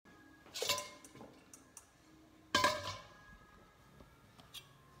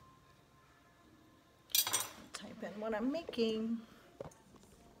what I'm making.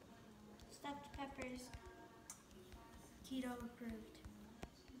 Stuffed peppers, keto approved.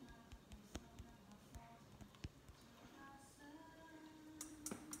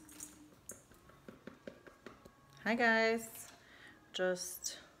 Hi guys,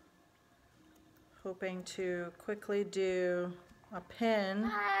 just hoping to quickly do a pin.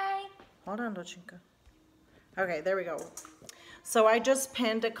 Hi. Hold on, Dochinka. Okay, there we go. So I just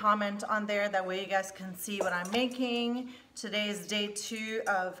pinned a comment on there, that way you guys can see what I'm making. Today is day 2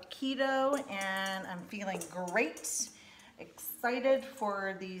 of keto and I'm feeling great. Excited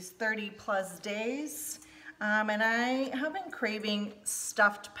for these 30 plus days. And I have been craving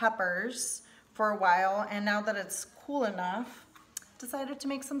stuffed peppers for a while, and now that it's cool enough, decided to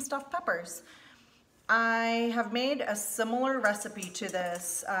make some stuffed peppers. I have made a similar recipe to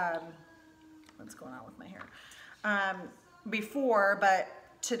this, what's going on with my hair, before, but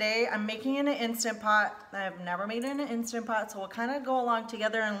today I'm making it in an Instant Pot. I've never made it in an Instant Pot, so we'll kind of go along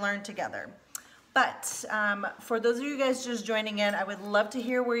together and learn together. But for those of you guys just joining in, I would love to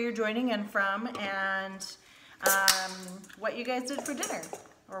hear where you're joining in from and what you guys did for dinner,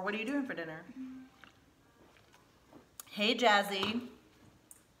 or what are you doing for dinner? Hey Jazzy.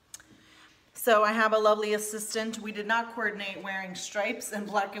 So I have a lovely assistant. We did not coordinate wearing stripes and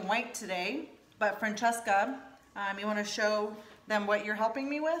black and white today, but Francesca, you want to show them what you're helping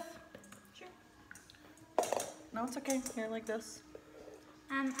me with? Sure. No, it's okay. Here, like this.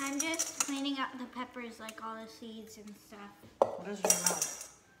 I'm just cleaning up the peppers, like all the seeds and stuff. What is your mouth?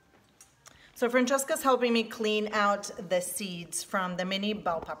 So Francesca's helping me clean out the seeds from the mini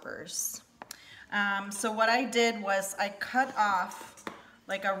bell peppers. So what I did was I cut off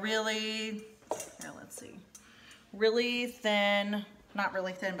like a really, here, let's see, really thin, not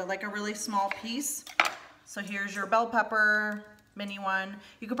really thin, but like a really small piece. So here's your bell pepper, mini one.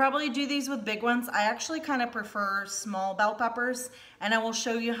 You could probably do these with big ones. I actually kind of prefer small bell peppers, and I will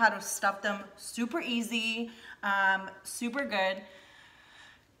show you how to stuff them. Super easy, super good.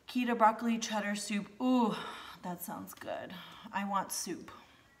 Keto broccoli cheddar soup. Ooh, that sounds good. I want soup.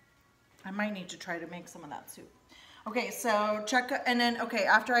 I might need to try to make some of that soup. Okay, so check, and then, okay,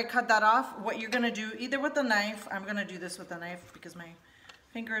 after I cut that off, what you're gonna do, either with a knife, I'm gonna do this with a knife because my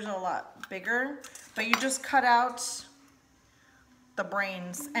fingers are a lot bigger, but you just cut out the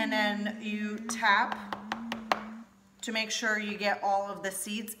brains and then you tap to make sure you get all of the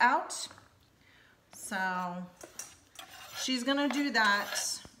seeds out. So she's gonna do that,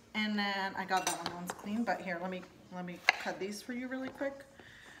 and then I got that one's clean, but here, let me cut these for you really quick.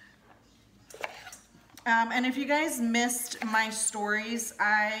 And if you guys missed my stories,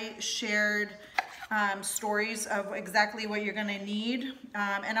 I shared stories of exactly what you're gonna need,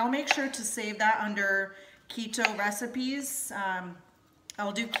 and I'll make sure to save that under keto recipes.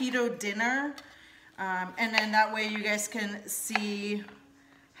 I'll do keto dinner, and then that way you guys can see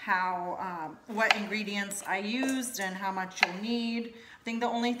how what ingredients I used and how much you'll need. I think the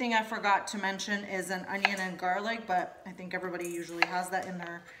only thing I forgot to mention is an onion and garlic, but I think everybody usually has that in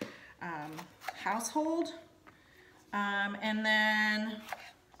their household. And then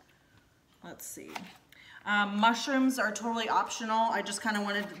let's see, mushrooms are totally optional. I just kind of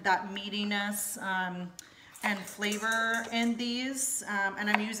wanted that meatiness and flavor in these, and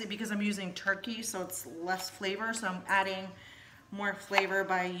I'm using, because I'm using turkey, so it's less flavor, so I'm adding more flavor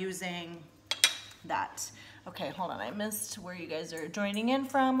by using that. Okay, hold on, I missed where you guys are joining in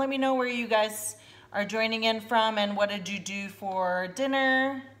from. Let me know where you guys are joining in from and what did you do for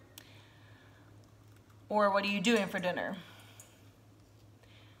dinner, or what are you doing for dinner?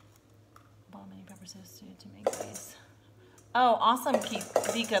 Ball mini peppers to make these. Oh, awesome,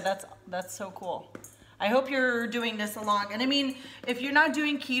 Vika, that's so cool. I hope you're doing this along. And I mean, if you're not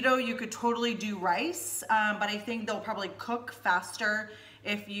doing keto, you could totally do rice, but I think they'll probably cook faster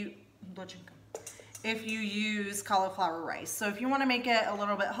if you use cauliflower rice. So if you want to make it a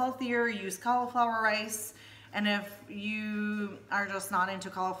little bit healthier, use cauliflower rice. And if you are just not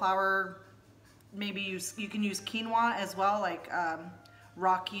into cauliflower, maybe you can use quinoa as well, like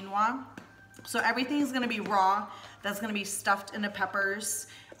raw quinoa. So everything's going to be raw. That's going to be stuffed into peppers.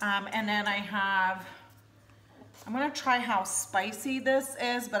 And then I'm going to try how spicy this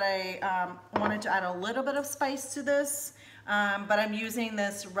is, but I wanted to add a little bit of spice to this. But I'm using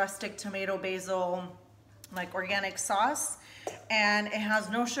this rustic tomato basil, like organic sauce, and it has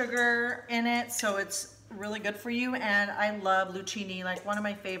no sugar in it, so it's really good for you. And I love Lucchini, like one of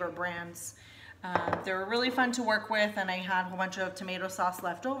my favorite brands. They were really fun to work with, and I had a whole bunch of tomato sauce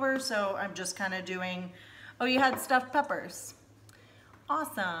left over, so I'm just kind of doing, oh, you had stuffed peppers.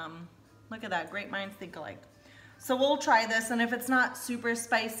 Awesome. Look at that, great minds think alike. So we'll try this, and if it's not super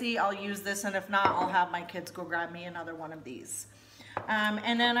spicy, I'll use this, and if not, I'll have my kids go grab me another one of these.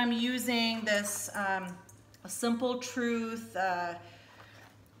 And then I'm using this Simple Truth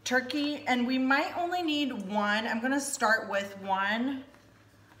turkey, and we might only need one. I'm gonna start with one.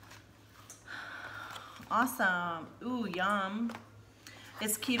 Awesome. Ooh, yum.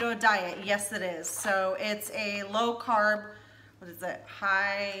 It's keto diet. Yes, it is. So it's a low carb, what is it,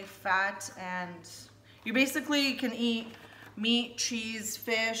 high fat, and you basically can eat meat, cheese,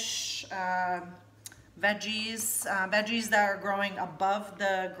 fish, veggies, veggies that are growing above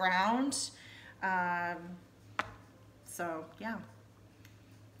the ground. So yeah.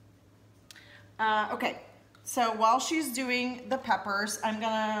 Okay, so while she's doing the peppers, I'm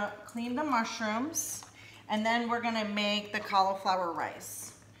gonna clean the mushrooms, and then we're gonna make the cauliflower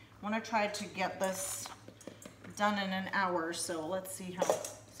rice. I wanna try to get this done in an hour, so let's see how,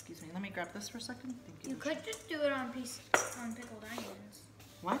 excuse me, let me grab this for a second. Thank you. You could just do it on pickled onions.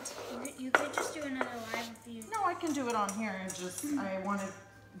 What? You could just do another live if you... No, I can do it on here. It's just I want to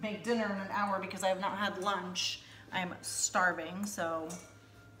make dinner in an hour because I have not had lunch. I'm starving, so...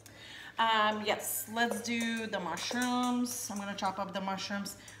 yes, let's do the mushrooms. I'm going to chop up the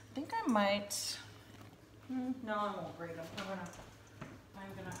mushrooms. I think I might... No, I won't grate them.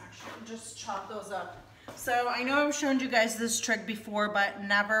 I'm gonna actually just chop those up. So I know I've shown you guys this trick before, but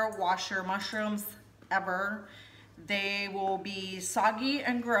never wash your mushrooms, ever. They will be soggy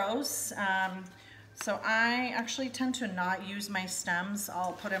and gross. So I actually tend to not use my stems.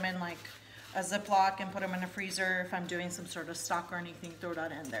 I'll put them in like a Ziploc and put them in a freezer. If I'm doing some sort of stock or anything, throw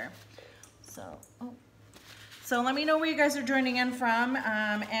that in there. So let me know where you guys are joining in from,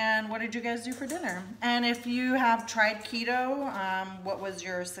 and what did you guys do for dinner? And if you have tried keto, what was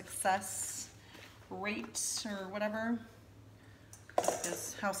your success rate or whatever?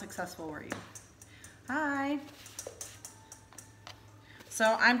 How successful were you? Hi.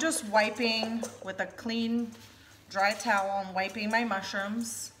 So I'm just wiping with a clean, dry towel. I'm wiping my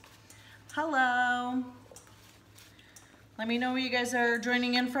mushrooms. Hello. Let me know where you guys are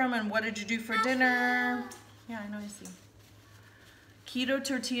joining in from and what did you do for dinner. Yeah, I know, I see. Keto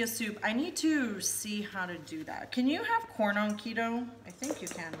tortilla soup. I need to see how to do that. Can you have corn on keto? I think you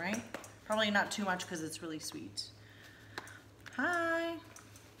can, right? Probably not too much because it's really sweet. Hi.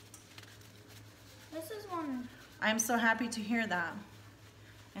 This is one. I'm so happy to hear that.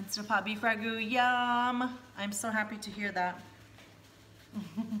 Instant pot beef ragu, yum. I'm so happy to hear that.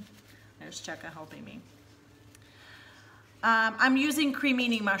 There's Cheka helping me. I'm using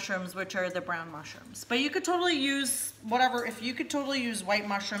cremini mushrooms, which are the brown mushrooms. But you could totally use whatever. If you could totally use white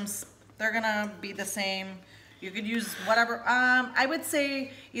mushrooms, they're gonna be the same. You could use whatever. I would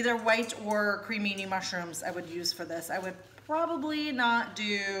say either white or cremini mushrooms I would use for this. I would probably not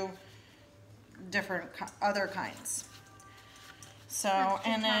do different other kinds. So,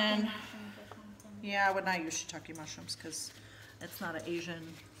 and then, yeah, I would not use shiitake mushrooms because it's not an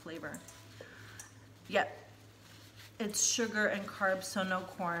Asian flavor. Yep. It's sugar and carbs, so no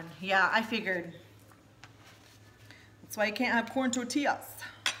corn. Yeah, I figured. That's why you can't have corn tortillas.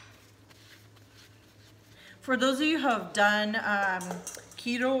 For those of you who have done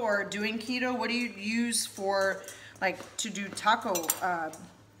keto or doing keto, what do you use for, like, to do taco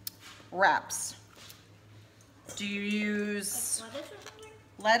wraps? Do you use Like lettuce or something?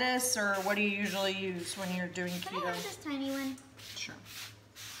 Lettuce, or what do you usually use when you're doing keto? Can I have this tiny one? Sure.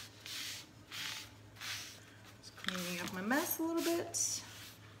 Cleaning up my mess a little bit.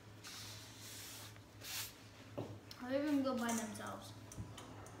 I'll even go by themselves.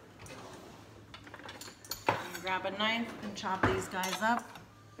 And grab a knife and chop these guys up.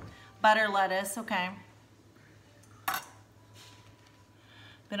 Butter lettuce, okay.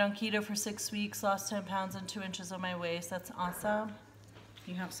 Been on keto for 6 weeks, lost 10 pounds and 2 inches of my waist. That's awesome.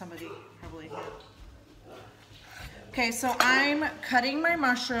 You have somebody probably here. Okay, so I'm cutting my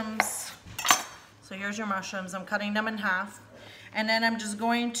mushrooms. So here's your mushrooms. I'm cutting them in half. And then I'm just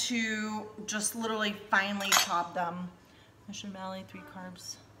going to just literally finely chop them. Mushroom Valley, 3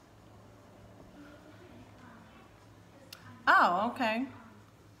 carbs. Oh, okay.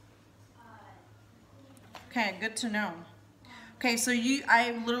 Okay, good to know. Okay, so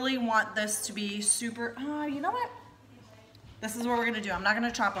I literally want this to be super, you know what? This is what we're gonna do. I'm not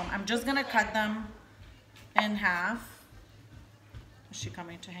gonna chop them. I'm just gonna cut them in half. Is she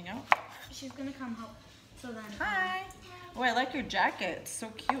coming to hang out? She's gonna come help. So then. Hi. Oh, I like your jacket. It's so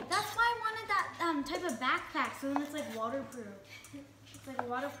cute. That's why I wanted that type of backpack. So then it's like waterproof. It's like a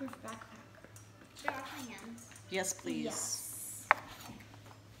waterproof backpack. Should I wash my hands? Yes, please. Yes.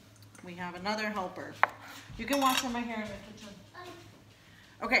 We have another helper. You can wash my hair in the kitchen.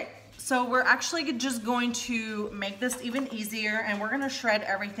 Okay, So we're actually just going to make this even easier, and we're gonna shred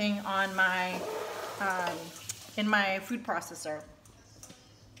everything on my, in my food processor.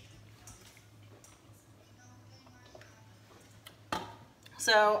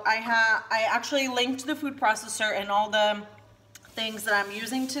 So I actually linked the food processor and all the things that I'm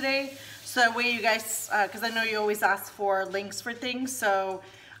using today. So that way you guys, because I know you always ask for links for things, so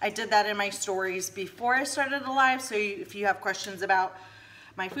I did that in my stories before I started the live. So if you have questions about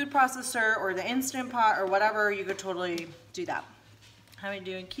my food processor or the Instant Pot or whatever, you could totally do that. How are you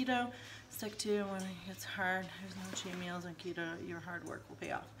doing? Keto, stick to when it gets hard. There's no cheat meals on keto. Your hard work will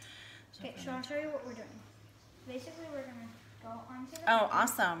pay off. So okay, so I'll show you what we're doing. Basically, we're gonna go onto the. Oh,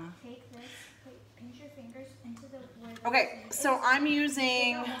 awesome. Take this, pinch your fingers into the. Okay, so I'm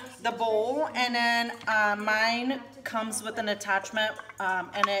using the bowl, and then mine comes with an attachment,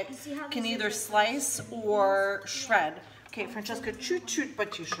 and it can either slice or shred. Okay, Francesca, shoot, shoot,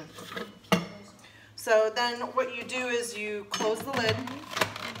 but you should. So then what you do is you close the lid,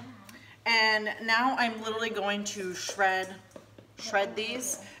 and now I'm literally going to shred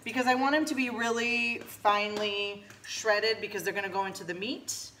these because I want them to be really finely shredded because they're gonna go into the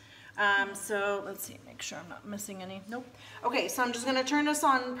meat. So let's see, make sure I'm not missing any. Nope. Okay, so I'm just gonna turn this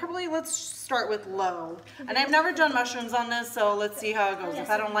on. Probably let's start with low. And I've never done mushrooms on this, so let's see how it goes. If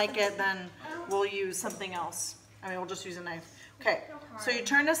I don't like it, then we'll use something else. I mean, we'll just use a knife. Okay, so you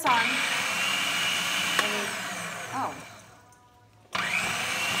turn this on. And you, oh. All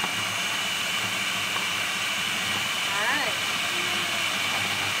right.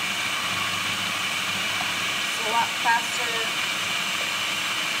 It's a lot faster.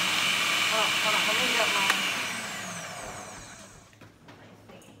 Oh, hold on, let me get mine.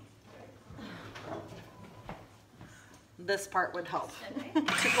 This part would help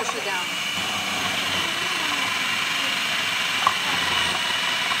to push it down.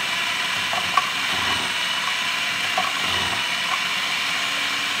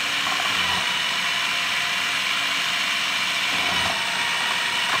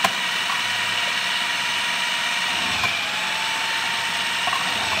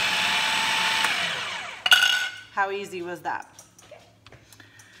 How easy was that?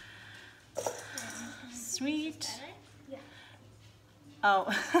 Sweet. Oh,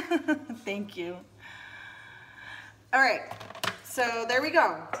 thank you. All right, so there we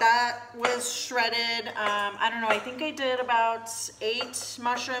go. That was shredded. I don't know, I think I did about 8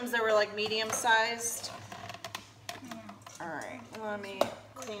 mushrooms that were like medium sized. All right, let me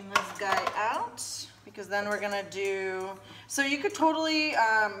clean this guy out because then we're gonna do, so you could totally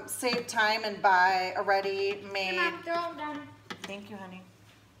save time and buy a ready-made. They're all done. Thank you, honey.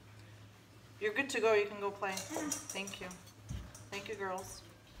 You're good to go, you can go play. Thank you. Thank you, girls.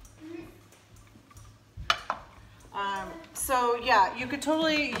 So yeah, you could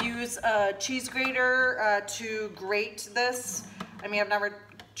totally use a cheese grater to grate this. I mean, I've never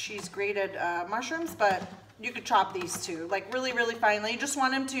cheese grated mushrooms, but you could chop these too, like really, really finely. You just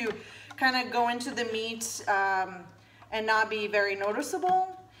want them to kind of go into the meat and not be very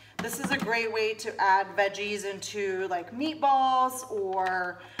noticeable. This is a great way to add veggies into like meatballs,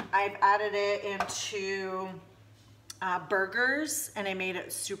 or I've added it into burgers and I made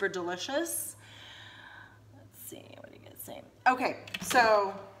it super delicious. Let's see, what do you guys say? Okay,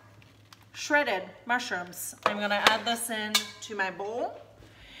 so shredded mushrooms. I'm gonna add this in to my bowl.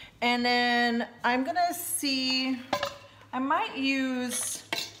 And then I'm gonna see, I might use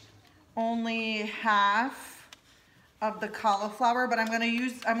only half of the cauliflower, but I'm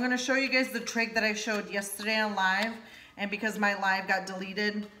gonna show you guys the trick that I showed yesterday on live, and because my live got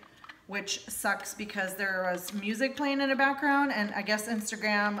deleted, which sucks because there was music playing in the background, and I guess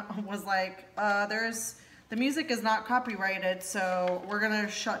Instagram was like, the music is not copyrighted, so we're gonna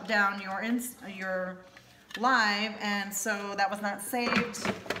shut down your live, and so that was not saved,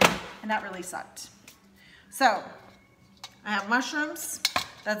 and that really sucked. So I have mushrooms.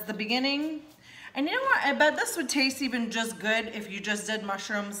 That's the beginning. And you know what? I bet this would taste even just good if you just did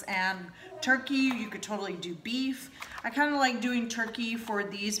mushrooms and turkey. You could totally do beef. I kind of like doing turkey for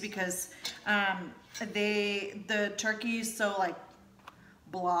these because the turkey is so like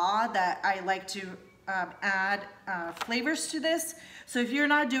blah that I like to add flavors to this. So if you're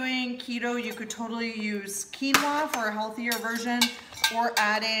not doing keto, you could totally use quinoa for a healthier version, or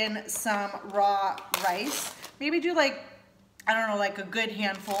add in some raw rice. Maybe do like, I don't know, like a good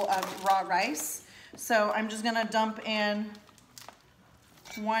handful of raw rice. So I'm just gonna dump in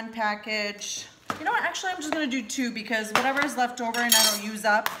 1 package. You know what, actually I'm just gonna do 2 because whatever is left over and I don't use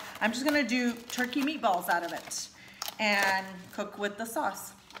up, I'm just gonna do turkey meatballs out of it and cook with the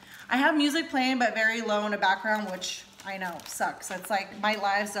sauce. I have music playing but very low in the background, which I know, sucks. It's like my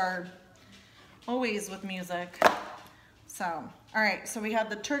lives are always with music. So, all right, so we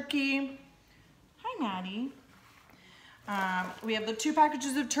have the turkey. Hi, Maddie. We have the 2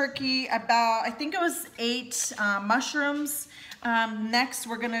 packages of turkey, about, I think it was 8 mushrooms. Next,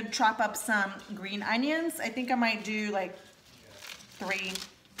 we're gonna chop up some green onions. I think I might do like 3.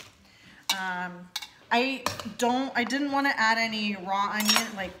 I didn't want to add any raw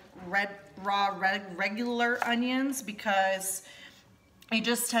onion, like regular onions, because it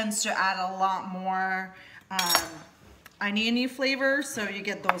just tends to add a lot more oniony flavor, so you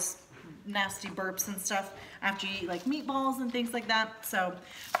get those nasty burps and stuff after you eat like meatballs and things like that. So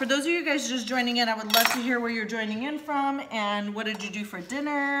for those of you guys just joining in, I would love to hear where you're joining in from and what did you do for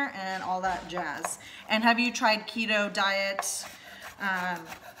dinner and all that jazz. And have you tried keto diet?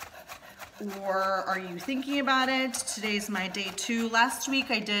 Or are you thinking about it? Today's my day 2. Last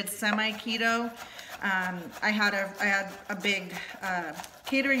week I did semi-keto. I had a big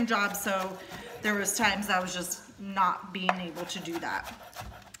catering job, so there was times I was just not being able to do that.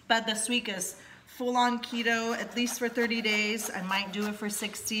 But this week is full-on keto, at least for 30 days. I might do it for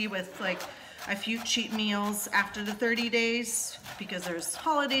 60 with like a few cheat meals after the 30 days because there's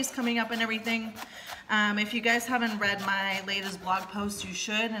holidays coming up and everything. If you guys haven't read my latest blog post, you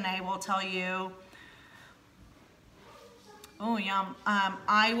should, and I will tell you, oh yum,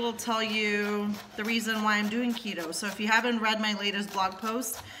 I will tell you the reason why I'm doing keto. So if you haven't read my latest blog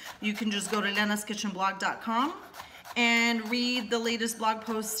post, you can just go to lenaskitchenblog.com and read the latest blog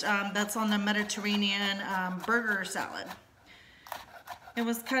post that's on the Mediterranean burger salad. It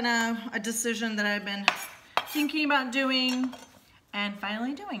was kind of a decision that I've been thinking about doing and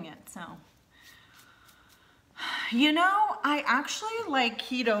finally doing it, so. You know, I actually like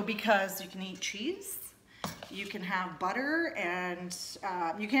keto because you can eat cheese, you can have butter, and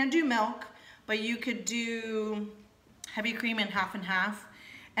you can't do milk, but you could do heavy cream and half.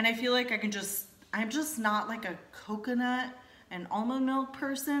 And I feel like I'm just not like a coconut and almond milk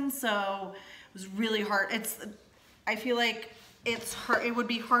person, so it was really hard. I feel like it's hard. It would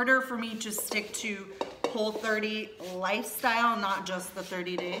be harder for me to stick to Whole30 lifestyle, not just the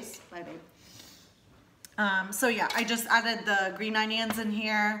 30 days. Bye, babe. So yeah, I just added the green onions in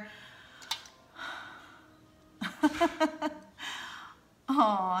here.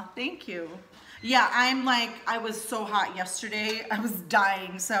 Oh, thank you. Yeah, I was so hot yesterday. I was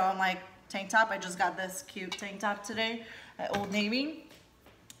dying, so I'm like, tank top. I just got this cute tank top today at Old Navy.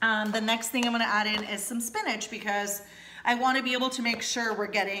 The next thing I'm gonna add in is some spinach because I wanna be able to make sure we're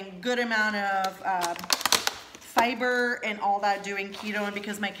getting good amount of fiber and all that doing keto, and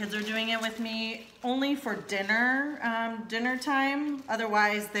because my kids are doing it with me only for dinner time.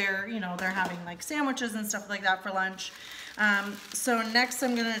 Otherwise they're having like sandwiches and stuff like that for lunch. So next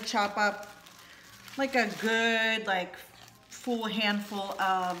I'm gonna chop up like a good full handful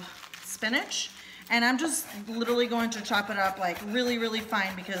of spinach, and I'm just literally going to chop it up like really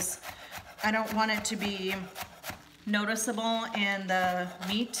fine because I don't want it to be noticeable in the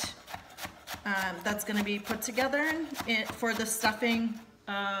meat that's going to be put together for the stuffing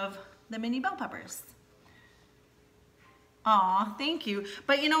of the mini bell peppers. Aw, thank you.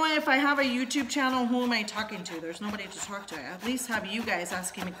 But you know what? If I have a YouTube channel, who am I talking to? There's nobody to talk to. I at least have you guys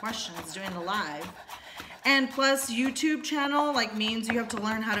asking me questions, doing the live. And plus, YouTube channel means you have to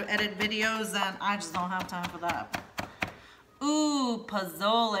learn how to edit videos, and I just don't have time for that. Ooh,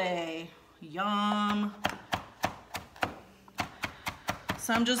 pozole. Yum.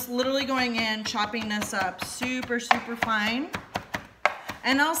 So I'm just literally going in, chopping this up super fine.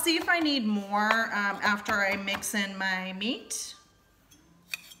 And I'll see if I need more after I mix in my meat.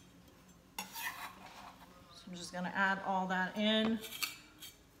 So I'm just gonna add all that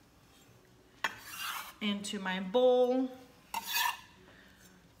into my bowl.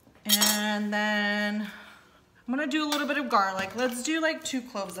 And then I'm gonna do a little bit of garlic. Let's do 2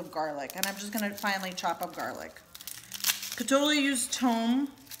 cloves of garlic, and I'm just gonna finely chop up garlic. Could totally use tome,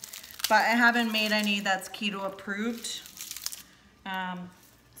 but I haven't made any that's keto approved.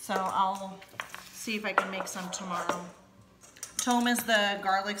 So I'll see if I can make some tomorrow. Tome is the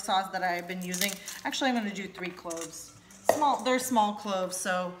garlic sauce that I've been using. Actually, I'm gonna do 3 cloves. They're small cloves,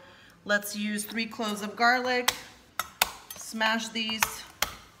 so let's use 3 cloves of garlic. Smash these.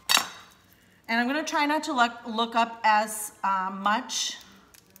 And I'm gonna try not to look up as much.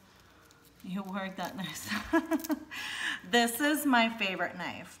 You work that nice. This is my favorite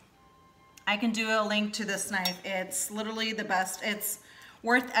knife. I can do a link to this knife. It's literally the best. It's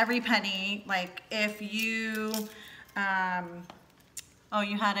worth every penny. If you, oh,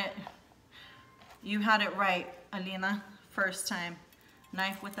 you had it right, Alina, first time.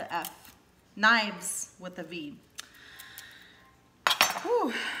 Knife with a F. Knives with a V.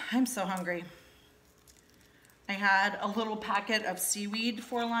 Whew, I'm so hungry. I had a little packet of seaweed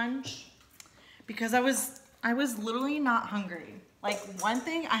for lunch because I was literally not hungry. Like, one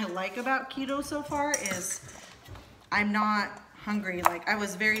thing I like about keto so far is I'm not hungry. Like, I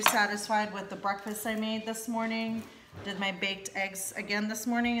was very satisfied with the breakfast I made this morning. Did my baked eggs again this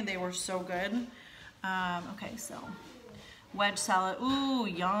morning and they were so good. Okay, so wedge salad. Ooh,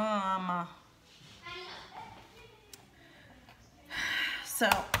 yum. So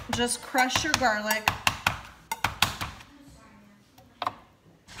just crush your garlic.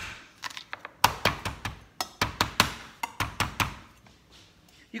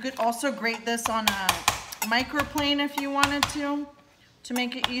 You could also grate this on a microplane if you wanted to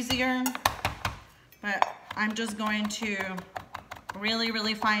make it easier. But I'm just going to really,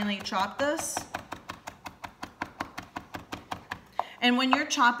 really finely chop this. And when you're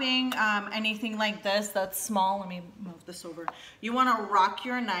chopping anything like this that's small, let me move this over. You want to rock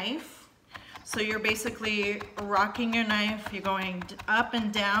your knife. So you're basically rocking your knife. You're going up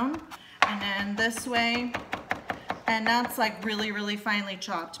and down and then this way. And that's like really, really finely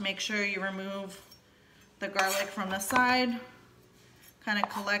chopped. Make sure you remove the garlic from the side. Kind of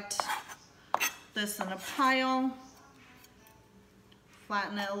collect this in a pile.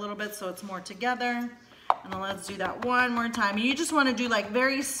 Flatten it a little bit so it's more together. And then let's do that one more time. You just want to do like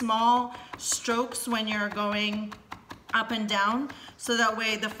very small strokes when you're going up and down. So that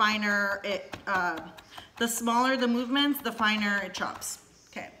way the finer it, the smaller the movements, the finer it chops.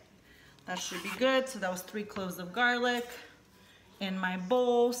 Okay, that should be good. So that was 3 cloves of garlic in my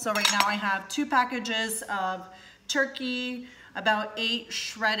bowl. So right now I have 2 packages of turkey, about 8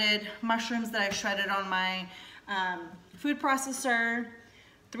 shredded mushrooms that I shredded on my food processor,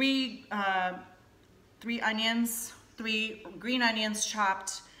 3 onions, 3 green onions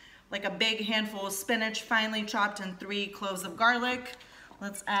chopped, like a big handful of spinach finely chopped, and 3 cloves of garlic.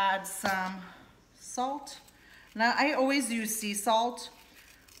 Let's add some salt. Now I always use sea salt.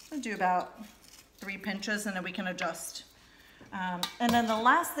 I'll do about 3 pinches and then we can adjust. And then the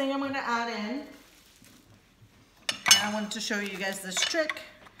last thing I'm going to add in, and I wanted to show you guys this trick,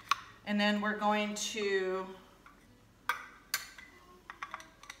 and then we're going to,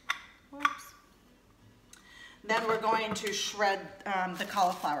 then we're going to shred the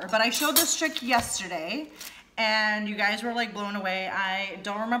cauliflower. But I showed this trick yesterday and you guys were like blown away. I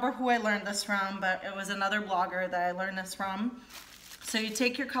don't remember who I learned this from, but it was another blogger that I learned this from. So you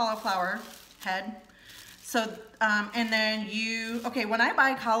take your cauliflower head. So, and then you, okay, when I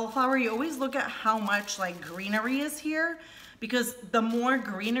buy cauliflower, you always look at how much like greenery is here, because the more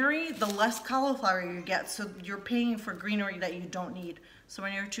greenery, the less cauliflower you get. So you're paying for greenery that you don't need. So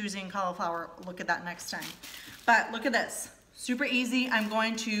when you're choosing cauliflower, look at that next time. But look at this, super easy. I'm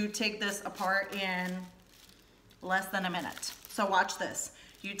going to take this apart in less than a minute. So watch this.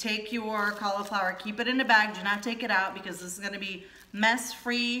 You take your cauliflower, keep it in a bag, do not take it out because this is gonna be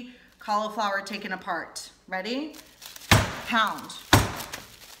mess-free cauliflower taken apart. Ready? Pound.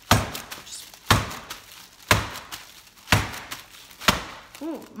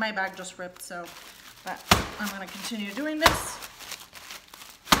 Ooh, my bag just ripped, so, but I'm gonna continue doing this.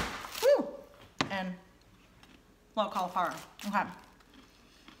 Woo! And little cauliflower, okay.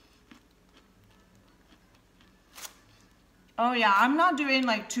 Oh yeah, I'm not doing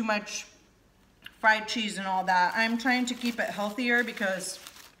like too much fried cheese and all that. I'm trying to keep it healthier because,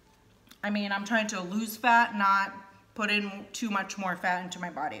 I mean, I'm trying to lose fat, not put in too much more fat into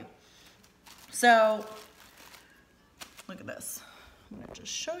my body. So, look at this. I'm gonna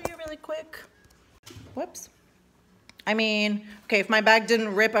just show you really quick. Whoops. I mean, okay, if my bag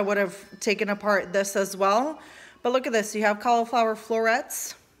didn't rip, I would have taken apart this as well. But look at this, you have cauliflower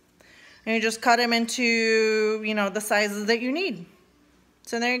florets. And you just cut them into, you know, the sizes that you need.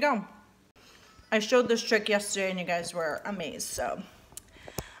 So there you go. I showed this trick yesterday and you guys were amazed. So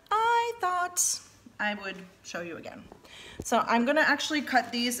I thought I would show you again. So I'm gonna actually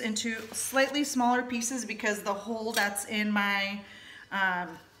cut these into slightly smaller pieces because the hole that's in my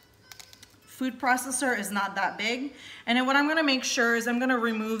food processor is not that big. And then what I'm gonna make sure is I'm gonna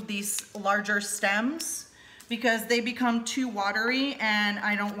remove these larger stems because they become too watery and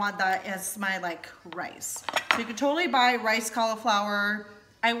I don't want that as my like rice. So you could totally buy rice cauliflower.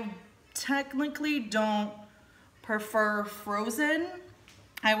 I technically don't prefer frozen.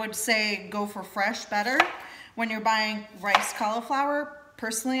 I would say go for fresh better. When you're buying rice cauliflower,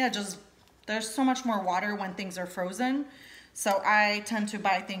 personally, there's so much more water when things are frozen. So I tend to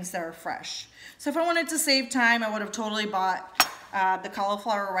buy things that are fresh. So if I wanted to save time, I would have totally bought the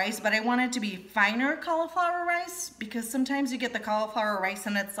cauliflower rice, but I want it to be finer cauliflower rice because sometimes you get the cauliflower rice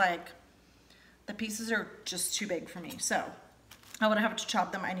and it's like, the pieces are just too big for me. So I would have to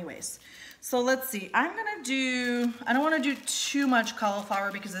chop them anyways. So let's see, I don't want to do too much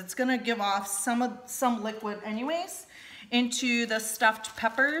cauliflower because it's gonna give off some liquid anyways into the stuffed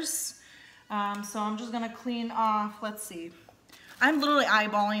peppers. So I'm just gonna clean off, let's see. I'm literally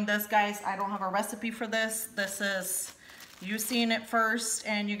eyeballing this, guys. I don't have a recipe for this. This is you seeing it first,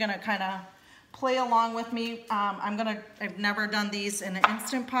 and you're gonna kind of play along with me. I've never done these in an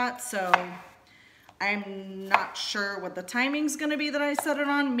Instant Pot, so I'm not sure what the timing's gonna be that I set it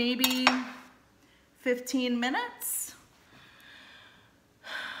on. Maybe 15 minutes.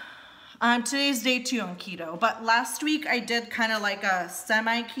 Today's day 2 on keto, but last week I did kind of like a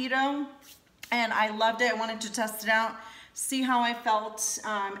semi-keto, and I loved it. I wanted to test it out, see how I felt,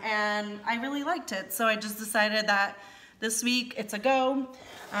 and I really liked it. So I just decided that this week it's a go,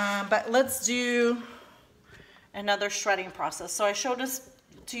 but let's do another shredding process. So I showed this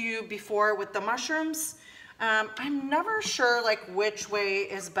to you before with the mushrooms. I'm never sure like which way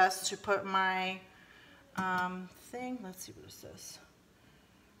is best to put my thing. Let's see what it says.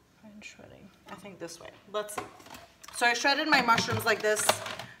 Fine shredding. I think this way. Let's see. So I shredded my mushrooms like this,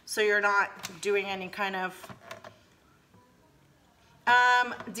 so you're not doing any kind of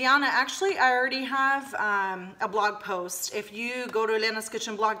Deanna, actually I already have a blog post. If you go to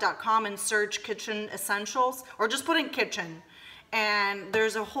lenaskitchenblog.com and search kitchen essentials, or just put in kitchen, and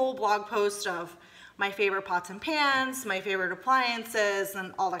there's a whole blog post of my favorite pots and pans, my favorite appliances,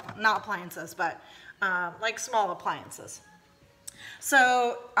 and all that, not appliances, but like small appliances.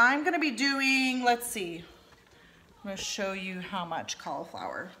 So I'm gonna be doing, let's see, I'm gonna show you how much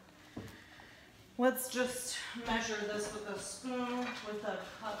cauliflower. Let's just measure this with a spoon, with a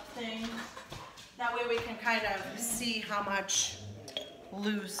cup thing. That way we can kind of see how much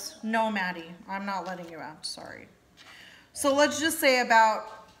loose. No, Maddie, I'm not letting you out, sorry. So let's just say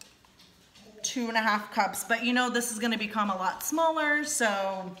about 2.5 cups, but you know this is gonna become a lot smaller,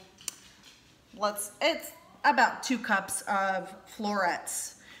 so it's about 2 cups of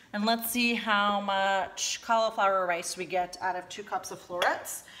florets. And let's see how much cauliflower rice we get out of 2 cups of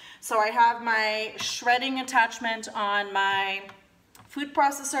florets. So I have my shredding attachment on my food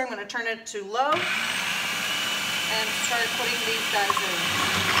processor. I'm gonna turn it to low and start putting these guys in.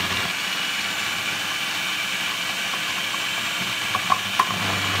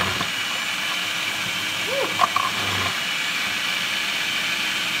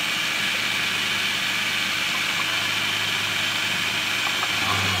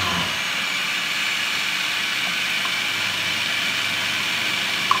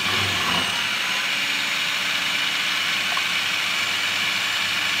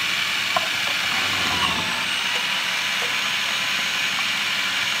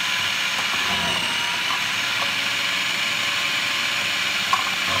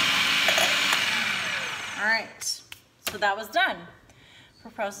 So that was done. For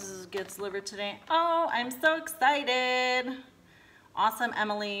processes gets delivered today. Oh, I'm so excited. Awesome,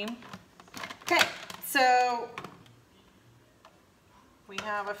 Emily. Okay, so we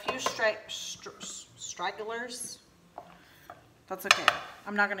have a few stragglers. That's okay.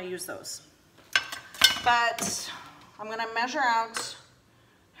 I'm not gonna use those. But I'm gonna measure out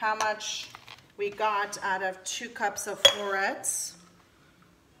how much we got out of 2 cups of florets.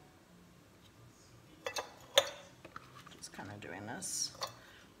 Doing this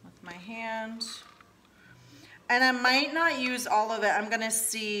with my hand, and I might not use all of it. I'm gonna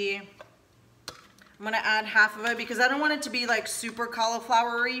add half of it because I don't want it to be like super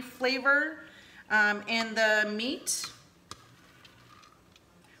cauliflowery flavor in the meat,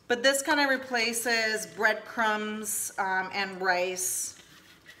 but this kind of replaces breadcrumbs and rice.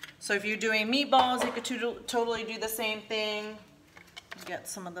 So if you're doing meatballs, you could totally do the same thing. Get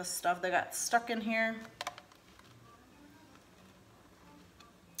some of the stuff that got stuck in here.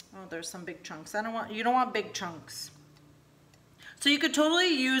 Oh, there's some big chunks. You don't want big chunks. So you could totally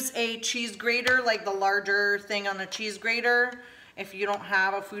use a cheese grater, like the larger thing on a cheese grater, if you don't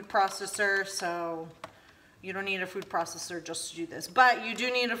have a food processor. So you don't need a food processor just to do this, but you do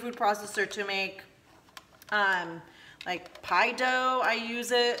need a food processor to make like pie dough. I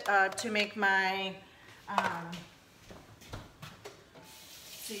use it to make my I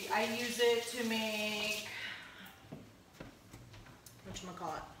use it to make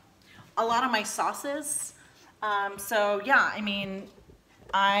whatchamacallit, a lot of my sauces. So yeah, I mean,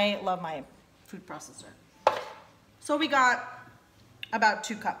 I love my food processor. So we got about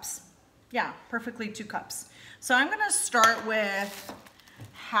 2 cups. Yeah, perfectly 2 cups. So I'm gonna start with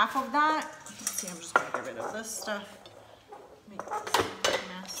half of that. Let's see, I'm just gonna get rid of this stuff. Make this a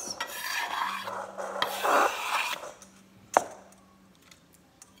mess.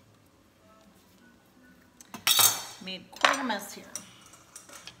 Made quite a mess here.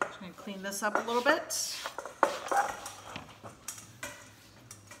 Just gonna clean this up a little bit.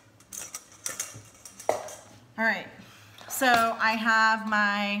 All right, so I have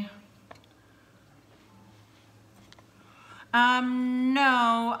my,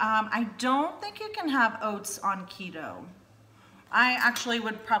 I don't think you can have oats on keto. I actually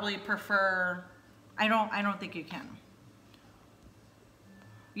would probably prefer, I don't think you can.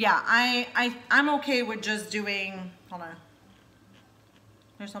 Yeah, I'm okay with just doing, hold on.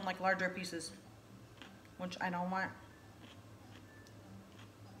 There's some like larger pieces, which I don't want.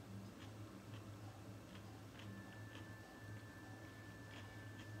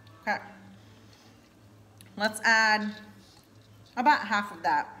 Okay, let's add about half of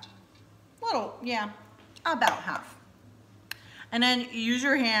that. Little, yeah, about half. And then use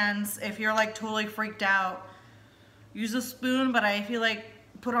your hands. If you're like totally freaked out, use a spoon, but I feel like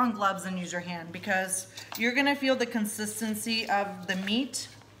put on gloves and use your hand because you're gonna feel the consistency of the meat.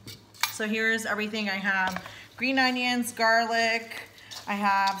 So here's everything I have. Green onions, garlic, I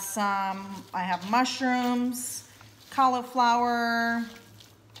have mushrooms, cauliflower,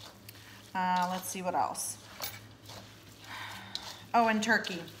 let's see what else. Oh, and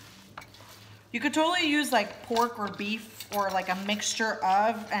turkey. You could totally use like pork or beef or like a mixture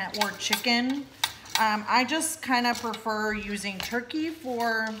of, or chicken. I just kind of prefer using turkey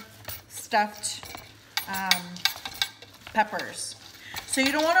for stuffed peppers. So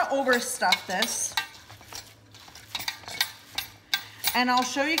you don't want to overstuff this. And I'll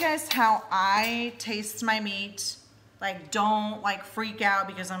show you guys how I taste my meat. Like, don't like freak out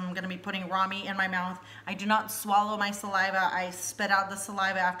because I'm gonna be putting raw meat in my mouth. I do not swallow my saliva. I spit out the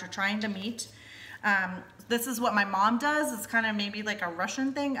saliva after trying the meat. This is what my mom does. It's kind of maybe like a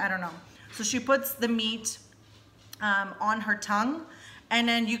Russian thing, I don't know. So she puts the meat on her tongue, and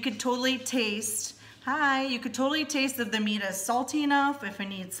then you could totally taste, you could totally taste if the meat is salty enough, if it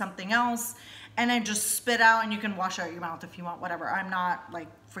needs something else, and then just spit out, and you can wash out your mouth if you want, whatever. I'm not like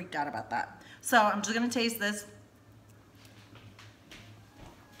freaked out about that. So I'm just gonna taste this.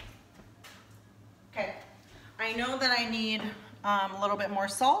 Okay, I know that I need a little bit more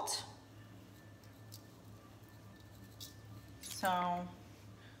salt. So I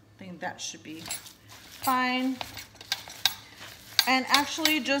think that should be fine. And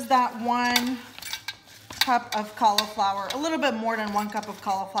actually just that 1 cup of cauliflower, a little bit more than 1 cup of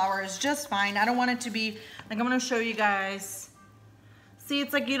cauliflower is just fine. I don't want it to be, like I'm gonna show you guys. See,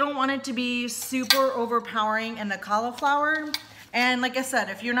 it's like you don't want it to be super overpowering in the cauliflower. And like I said,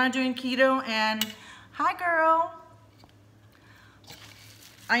 if you're not doing keto, and hi girl,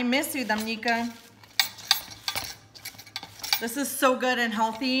 I miss you, Damnika. This is so good and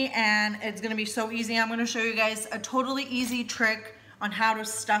healthy, and it's gonna be so easy. I'm gonna show you guys a totally easy trick on how to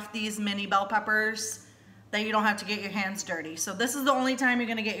stuff these mini bell peppers that you don't have to get your hands dirty. So this is the only time you're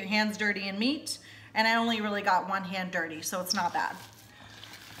gonna get your hands dirty in meat, and I only really got 1 hand dirty, so it's not bad.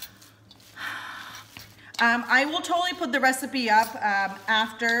 I will totally put the recipe up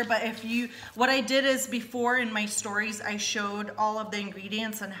after, but what I did is before in my stories, I showed all of the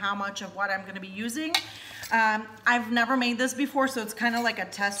ingredients and how much of what I'm gonna be using. I've never made this before, so it's kind of like a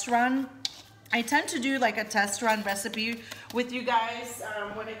test run. I tend to do like a test run recipe with you guys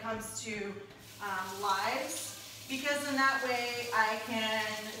when it comes to lives, because in that way I can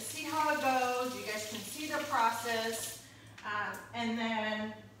see how it goes, you guys can see the process, and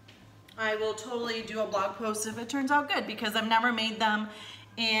then I will totally do a blog post if it turns out good, because I've never made them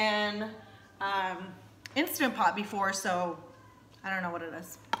in Instant Pot before, so I don't know what it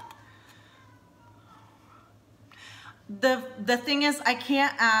is. The thing is, I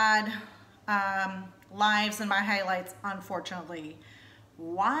can't add lives in my highlights, unfortunately.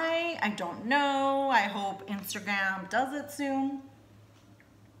 Why? I don't know. I hope Instagram does it soon.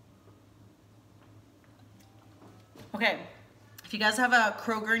 Okay, if you guys have a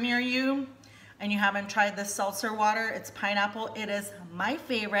Kroger near you and you haven't tried this seltzer water, it's pineapple. It is my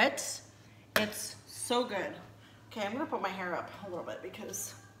favorite. It's so good. Okay, I'm gonna put my hair up a little bit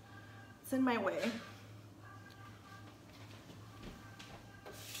because it's in my way.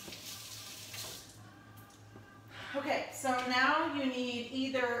 Okay, so now you need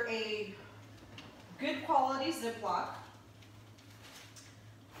either a good quality Ziploc,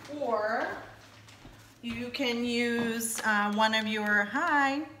 or you can use one of your,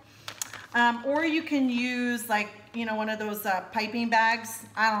 or you can use like, you know, one of those piping bags.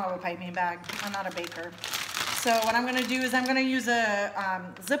 I don't know a piping bag, I'm not a baker. So what I'm gonna do is I'm gonna use a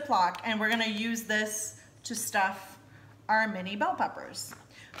Ziploc, and we're gonna use this to stuff our mini bell peppers.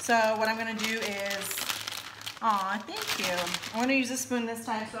 So what I'm gonna do is, aw, thank you. I'm gonna use a spoon this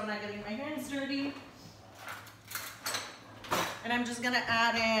time so I'm not getting my hands dirty. And I'm just gonna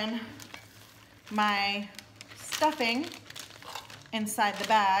add in my stuffing inside the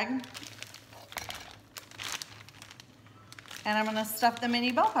bag. And I'm gonna stuff the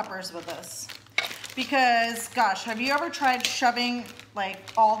mini bell peppers with this. Because, gosh, have you ever tried shoving like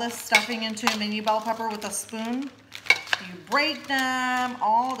all this stuffing into a mini bell pepper with a spoon? You break them,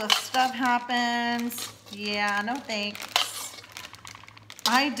 all the stuff happens. Yeah, no thanks.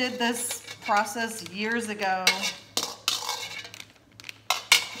 I did this process years ago.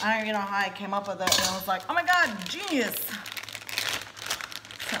 I don't even know how I came up with it. And I was like, oh my God, genius.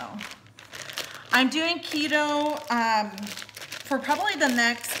 So, I'm doing keto for probably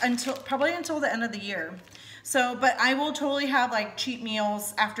until the end of the year. So, but I will totally have like cheat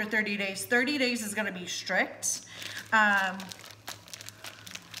meals after 30 days. 30 days is gonna be strict.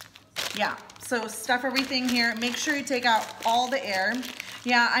 Yeah, so stuff everything here. Make sure you take out all the air.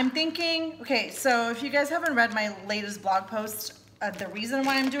 Yeah, I'm thinking, okay, so if you guys haven't read my latest blog post, the reason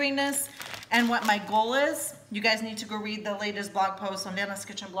why I'm doing this and what my goal is, you guys need to go read the latest blog post on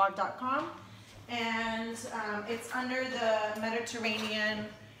lenaskitchenblog.com. And it's under the Mediterranean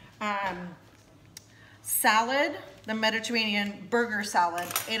salad, the Mediterranean burger salad.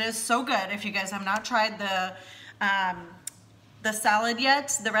 It is so good. If you guys have not tried the salad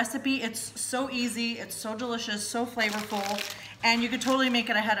yet, the recipe, it's so easy, it's so delicious, so flavorful, and you could totally make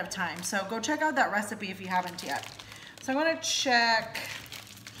it ahead of time. So go check out that recipe if you haven't yet. So I'm gonna check,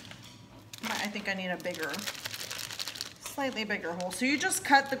 I think I need a bigger, slightly bigger hole. So you just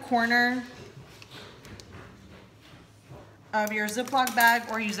cut the corner of your Ziploc bag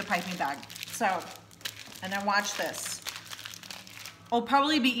or use a piping bag. So, and then watch this. It'll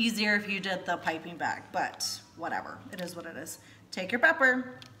probably be easier if you did the piping bag, but whatever, it is what it is. Take your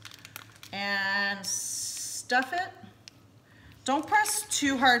pepper and stuff it. Don't press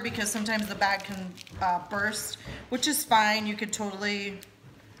too hard because sometimes the bag can burst, which is fine. You could totally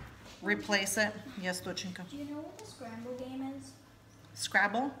replace it. Yes, Luchinka. Do you know what the Scramble game is?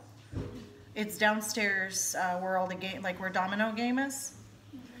 Scrabble? It's downstairs where all the game, like where Domino game is.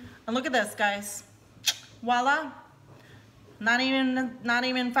 And look at this, guys. Voila. Not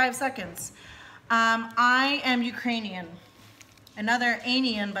even 5 seconds. I am Ukrainian. Another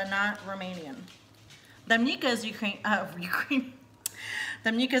Anian, but not Romanian. Damnika is Ukrainian.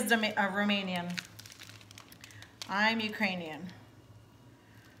 Damnika is Romanian. I'm Ukrainian.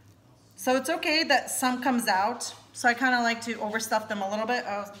 So it's okay that some comes out. So I kind of like to overstuff them a little bit.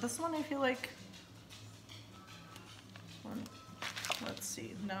 This one I feel like, let's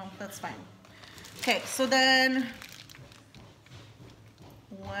see. No, that's fine. Okay, so then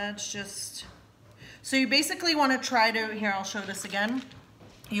let's just, so you basically want to try to, here I'll show this again.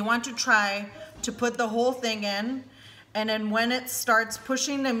 You want to try to put the whole thing in, and then when it starts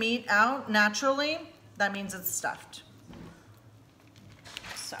pushing the meat out naturally, that means it's stuffed.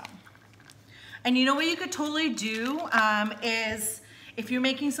 So, and you know what you could totally do is if you're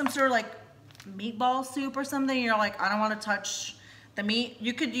making some sort of like meatball soup or something, you're like, I don't want to touch the meat,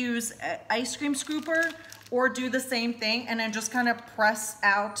 you could use an ice cream scooper or do the same thing and then just kind of press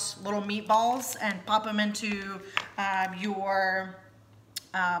out little meatballs and pop them into your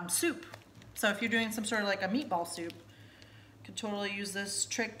soup. So if you're doing some sort of like a meatball soup, you could totally use this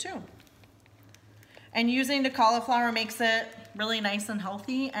trick too. And using the cauliflower makes it really nice and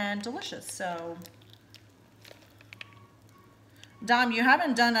healthy and delicious. So, Dom, you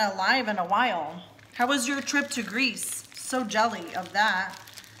haven't done a live in a while. How was your trip to Greece? So jelly of that.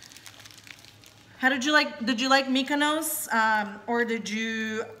 How did you like Mykonos? Or did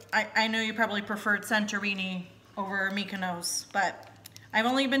you, I know you probably preferred Santorini over Mykonos, but I've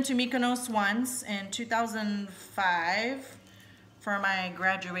only been to Mykonos once in 2005 for my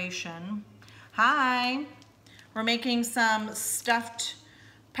graduation. Hi, we're making some stuffed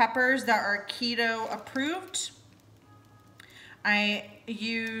peppers that are keto approved. I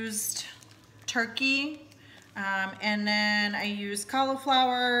used turkey, and then I used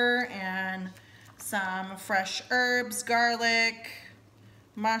cauliflower and some fresh herbs, garlic,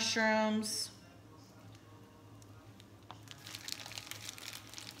 mushrooms.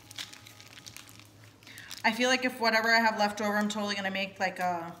 I feel like if whatever I have left over, I'm totally gonna make like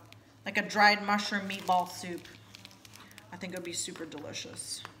a dried mushroom meatball soup. I think it would be super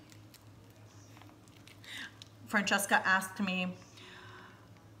delicious. Francesca asked me,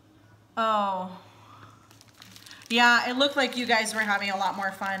 oh, yeah, it looked like you guys were having a lot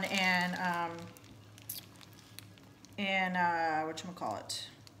more fun in whatchamacallit,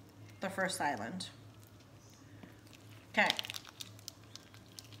 the first island. Okay.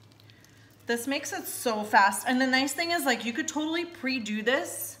 This makes it so fast. And the nice thing is, like, you could totally pre-do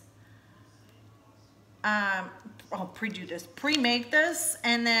this. pre-make this,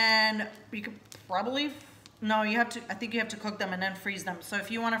 and then you could probably, no, you have to, I think you have to cook them and then freeze them. So if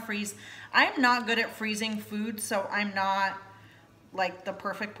you want to freeze, I'm not good at freezing food, so I'm not like the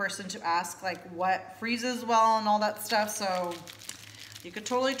perfect person to ask like what freezes well and all that stuff. So you could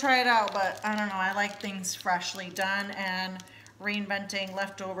totally try it out, but I don't know, I like things freshly done and reinventing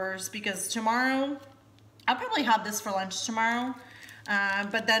leftovers, because tomorrow, I'll probably have this for lunch tomorrow.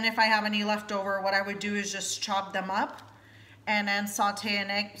 But then if I have any leftover, what I would do is just chop them up and then saute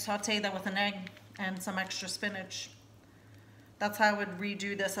them with an egg and some extra spinach. That's how I would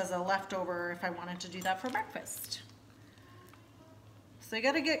redo this as a leftover if I wanted to do that for breakfast. So you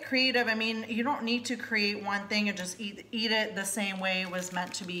gotta get creative. I mean, you don't need to create one thing and just eat it the same way it was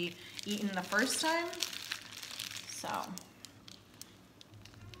meant to be eaten the first time. So I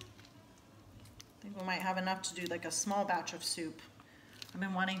think we might have enough to do like a small batch of soup. I've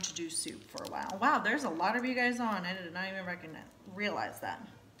been wanting to do soup for a while. Wow, there's a lot of you guys on. I did not even realize that.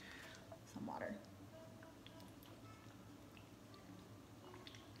 Some water.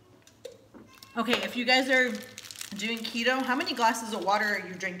 Okay, if you guys are doing keto, how many glasses of water are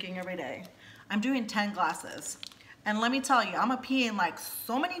you drinking every day? I'm doing 10 glasses. And let me tell you, I'm peeing like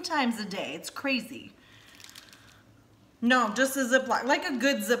so many times a day. It's crazy. No, just a Ziploc, like a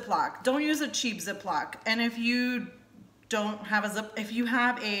good Ziploc. Don't use a cheap Ziploc. And if you don't have if you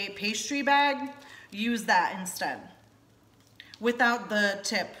have a pastry bag, use that instead without the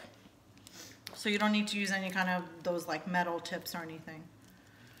tip. So you don't need to use any kind of those like metal tips or anything.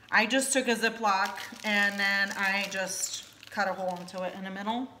 I just took a Ziploc and then I just cut a hole into it in the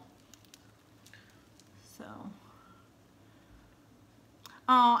middle. So,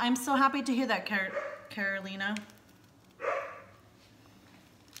 oh, I'm so happy to hear that, Carolina.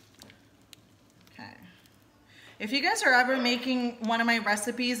 Okay. If you guys are ever making one of my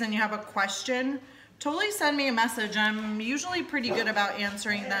recipes and you have a question, totally send me a message. I'm usually pretty good about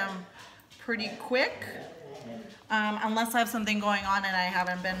answering them pretty quick. Unless I have something going on and I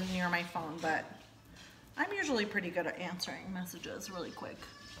haven't been near my phone, but I'm usually pretty good at answering messages really quick.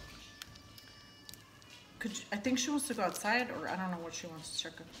 I think she wants to go outside, or I don't know what she wants to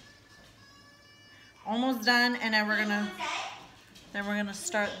check. Almost done, and then we're gonna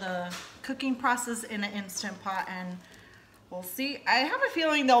start the cooking process in an Instant Pot, and we'll see. I have a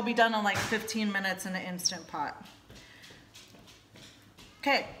feeling they'll be done in like 15 minutes in an Instant Pot.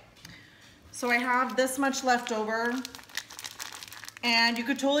 Okay. So I have this much left over, and you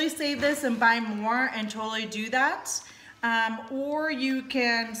could totally save this and buy more and totally do that. Or you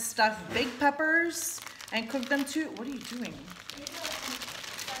can stuff big peppers and cook them too. What are you doing?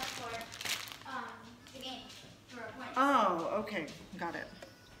 Oh, okay, got it.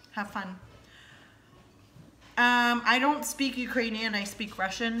 Have fun. I don't speak Ukrainian, I speak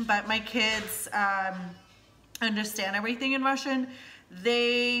Russian, but my kids understand everything in Russian.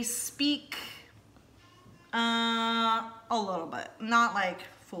 They speak a little bit, not like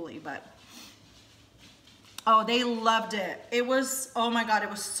fully, but oh, they loved it. It was, oh my God, it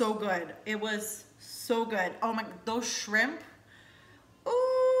was so good. It was so good. Oh my, those shrimp,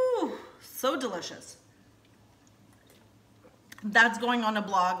 ooh, so delicious. That's going on a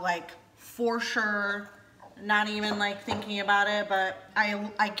blog, like for sure. Not even like thinking about it, but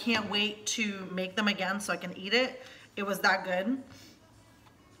I can't wait to make them again so I can eat it. It was that good.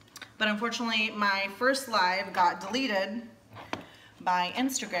 But unfortunately, my first live got deleted by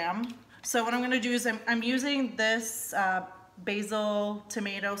Instagram. So what I'm gonna do is I'm using this basil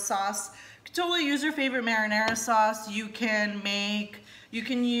tomato sauce. You can totally use your favorite marinara sauce. You can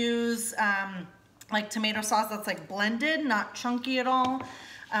use like tomato sauce that's like blended, not chunky at all.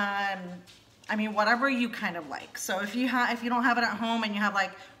 I mean, whatever you kind of like. So if you don't have it at home and you have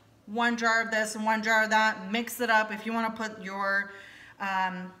like one jar of this and one jar of that, mix it up. If you want to put your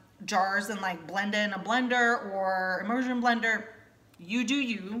jars and like blend it in a blender or immersion blender, you do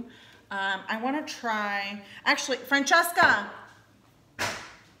you. I want to try, actually, Francesca,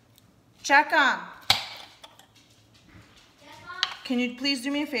 Cheka, can you please do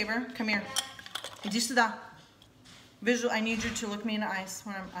me a favor? Come here. Иди сюда. Visual, I need you to look me in the eyes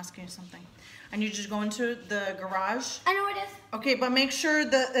when I'm asking you something. I need you to go into the garage. I know what it is. Okay, but make sure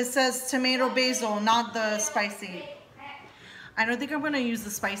that it says tomato basil, not the spicy. I don't think I'm gonna use the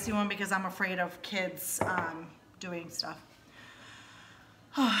spicy one because I'm afraid of kids doing stuff.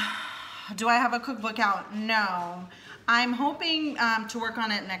 Do I have a cookbook out? No. I'm hoping to work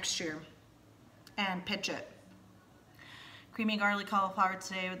on it next year and pitch it. Creamy garlic cauliflower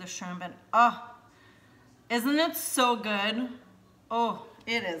today with the shrimp and oh, isn't it so good? Oh,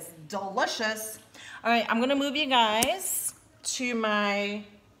 it is delicious. All right, I'm gonna move you guys to my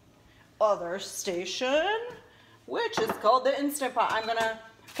other station which is called the Instant Pot.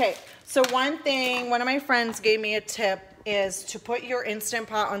 Okay, so one of my friends gave me a tip is to put your Instant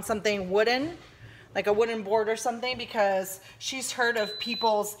Pot on something wooden, like a wooden board or something, because she's heard of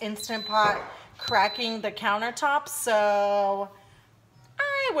people's Instant Pot cracking the countertops. So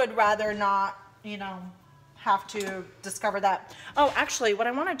I would rather not, you know, have to discover that. Oh, actually, what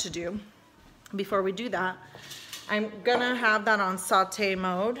I wanted to do before we do that, I'm gonna have that on saute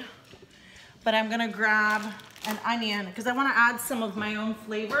mode, but I'm gonna grab an onion because I want to add some of my own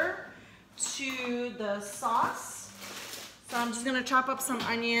flavor to the sauce. So I'm just gonna chop up some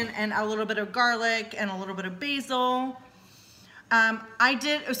onion and a little bit of garlic and a little bit of basil.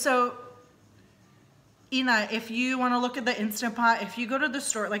 Ina, if you want to look at the Instant Pot, if you go to the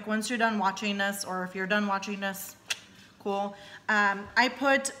store, like once you're done watching this, or if you're done watching this, cool. I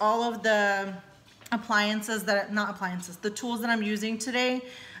put all of the the tools that I'm using today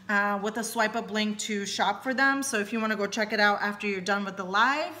with a swipe up link to shop for them. So if you want to go check it out after you're done with the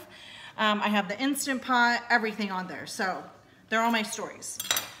live, I have the Instant Pot, everything on there. So they're all my stories.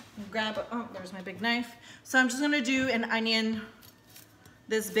 Oh, there's my big knife. So I'm just going to do an onion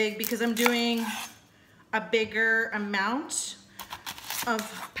this big because I'm doing a bigger amount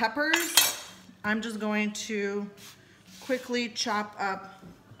of peppers. I'm just going to quickly chop up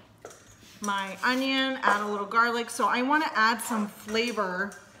my onion, add a little garlic. So I want to add some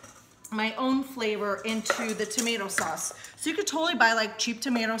flavor, my own flavor, into the tomato sauce. So you could totally buy like cheap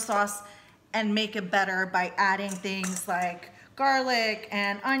tomato sauce and make it better by adding things like garlic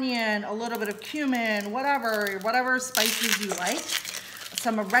and onion, a little bit of cumin, whatever spices you like.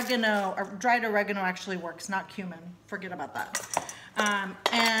 Some oregano, or dried oregano actually works, not cumin. Forget about that.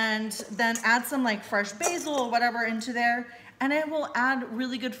 And then add some like fresh basil or whatever into there, and it will add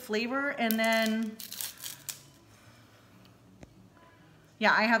really good flavor. And then,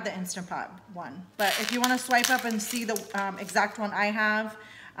 yeah, I have the Instant Pot one, but if you want to swipe up and see the exact one I have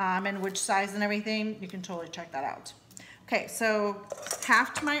and which size and everything, you can totally check that out. Okay, so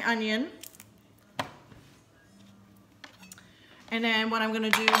halved my onion. And then what I'm gonna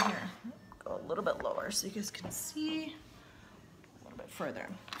do here, go a little bit lower so you guys can see a little bit further.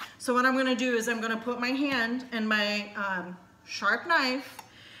 So what I'm gonna do is I'm gonna put my hand and my sharp knife,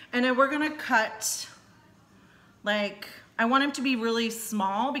 and then we're gonna cut, like, I want them to be really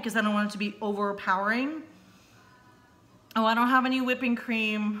small because I don't want it to be overpowering. Oh, I don't have any whipping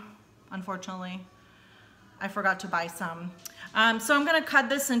cream, unfortunately. I forgot to buy some. So I'm gonna cut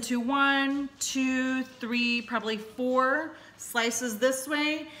this into 1, 2, 3, probably 4 slices this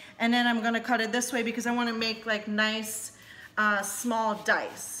way, and then I'm gonna cut it this way because I wanna make like nice small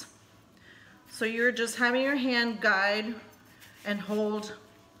dice. So you're just having your hand guide and hold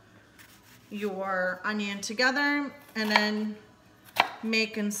your onion together and then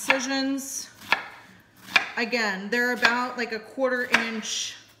make incisions. Again, they're about like a 1/4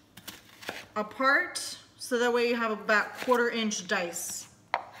 inch apart, so that way you have about 1/4 inch dice.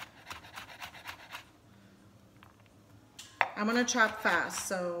 I'm gonna chop fast,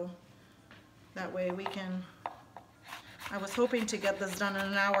 so that way we can, I was hoping to get this done in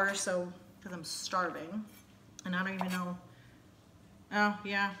an hour or so because I'm starving and I don't even know. Oh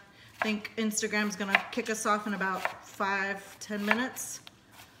yeah, I think Instagram's gonna kick us off in about 5-10 minutes.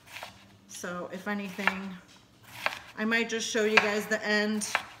 So if anything, I might just show you guys the end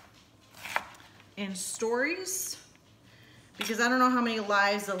in stories because I don't know how many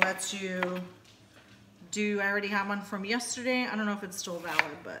lives it lets you do. I already have one from yesterday. I don't know if it's still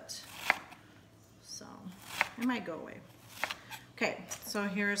valid, but so it might go away. Okay, so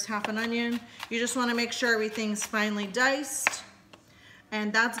here's half an onion. You just want to make sure everything's finely diced,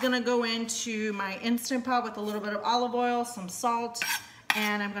 and that's gonna go into my Instant Pot with a little bit of olive oil, some salt,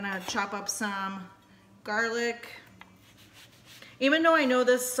 and I'm gonna chop up some garlic. Even though I know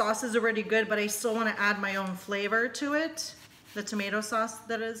this sauce is already good, but I still want to add my own flavor to it, the tomato sauce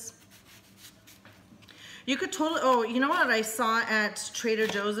that is. You could totally, oh, you know what I saw at Trader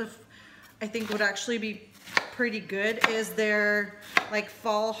Joe's, I think would actually be pretty good, is their like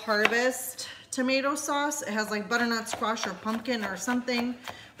fall harvest tomato sauce. It has like butternut squash or pumpkin or something,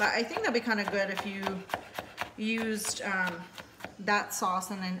 but I think that'd be kind of good if you used that sauce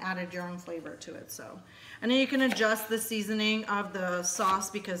and then added your own flavor to it. So, and then you can adjust the seasoning of the sauce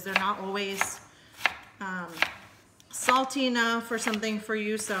because they're not always salty enough or something for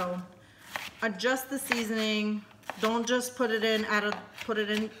you. So adjust the seasoning. Don't just put it in out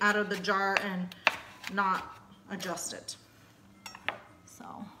of the jar and not adjust it.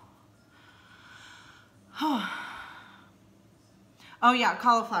 So, oh yeah,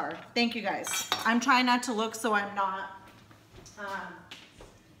 cauliflower. Thank you guys. I'm trying not to look so I'm not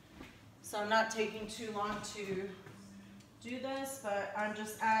So I'm not taking too long to do this, but I'm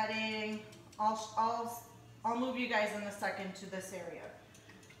just adding, I'll move you guys in a second to this area.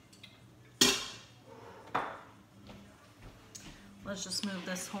 Let's just move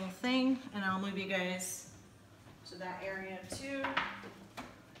this whole thing, and I'll move you guys to that area too.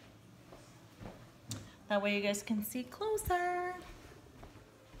 That way you guys can see closer.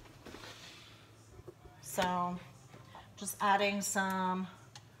 So just adding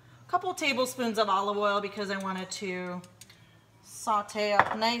couple tablespoons of olive oil because I wanted to saute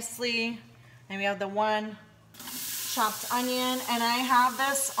up nicely. And we have the one chopped onion, and I have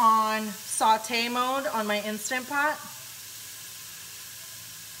this on saute mode on my Instant Pot.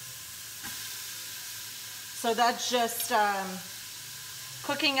 So that's just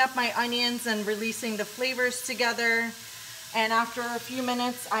cooking up my onions and releasing the flavors together. And after a few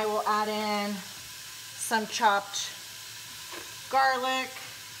minutes, I will add in some chopped garlic.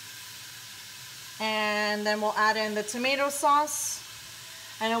 And then we'll add in the tomato sauce.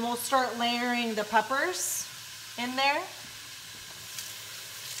 And then we'll start layering the peppers in there.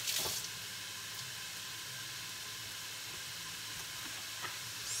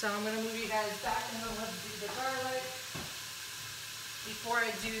 So I'm going to move you guys back and we'll do the garlic. Before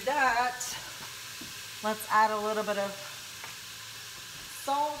I do that, let's add a little bit of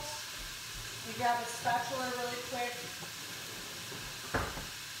salt. You grab a spatula really quick.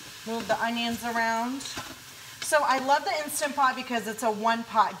 Move the onions around. So I love the Instant Pot because it's a one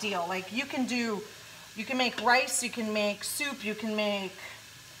pot deal. Like you can make rice, you can make soup, you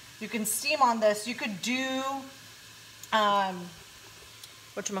can steam on this. You could do,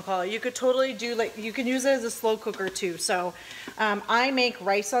 you could totally do, like, you can use it as a slow cooker too. So I make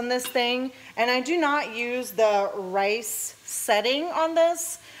rice on this thing, and I do not use the rice setting on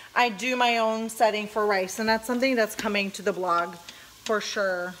this. I do my own setting for rice, and that's something that's coming to the blog for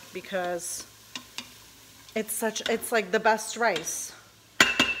sure because it's like the best rice.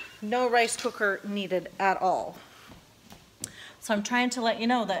 No rice cooker needed at all. So I'm trying to let you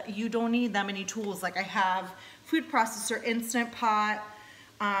know that you don't need that many tools. Like I have food processor, Instant Pot,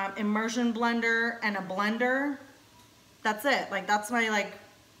 immersion blender, and a blender. That's it. Like that's my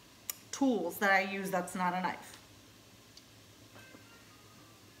tools that I use. That's not a knife.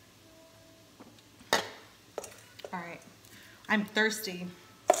 All right, I'm thirsty.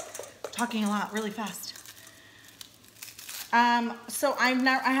 Talking a lot, really fast. So I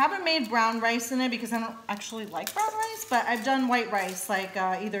haven't made brown rice in it because I don't actually like brown rice, but I've done white rice, like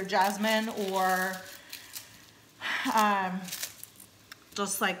either jasmine or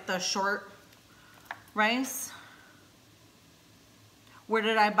just like the short rice. Where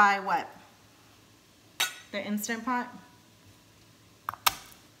did I buy what? The Instant Pot?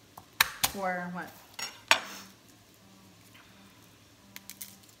 Or what?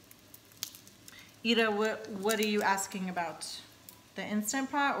 Ida, what are you asking about? The Instant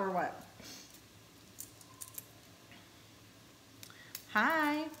Pot or what?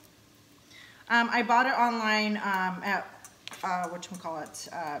 Hi. I bought it online at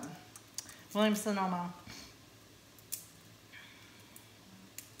Williams-Sonoma.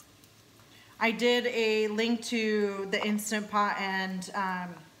 I did a link to the Instant Pot, and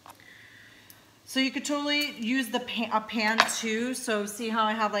so you could totally use a pan too. So see how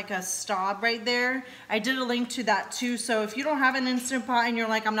I have like a stop right there? I did a link to that too. So if you don't have an Instant Pot and you're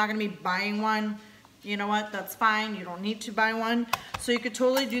like, I'm not gonna be buying one, you know what, that's fine. You don't need to buy one. So you could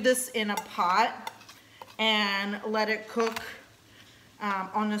totally do this in a pot and let it cook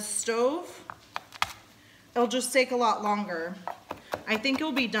on a stove. It'll just take a lot longer. I think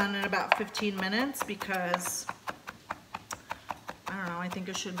it'll be done in about 15 minutes because, I don't know, I think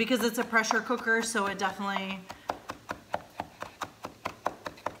it should, because it's a pressure cooker, so it definitely,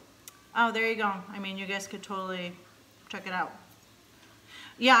 oh, there you go. I mean, you guys could totally check it out.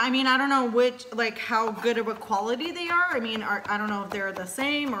 Yeah, I mean, I don't know how good of a quality they are. I mean, I don't know if they're the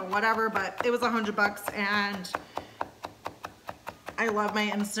same or whatever, but it was $100 and I love my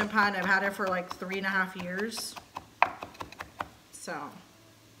Instant Pot. I've had it for like 3.5 years. So,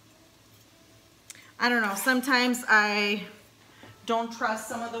 I don't know. Sometimes I don't trust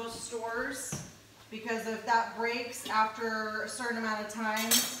some of those stores because if that breaks after a certain amount of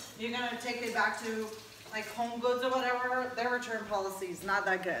time, you're going to take it back to like Home Goods or whatever. Their return policy is not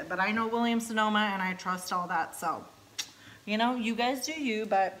that good. But I know Williams-Sonoma and I trust all that. So, you know, you guys do you,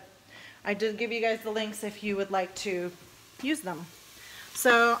 but I did give you guys the links if you would like to use them.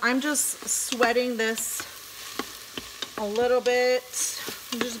 So I'm just sweating this a little bit.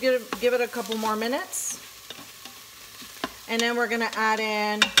 Just give it a couple more minutes. And then we're gonna add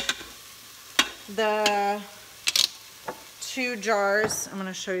in the 2 jars. I'm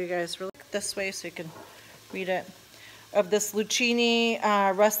gonna show you guys really this way so you can read it. Of this Lucchini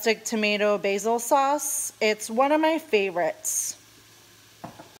rustic tomato basil sauce. It's one of my favorites.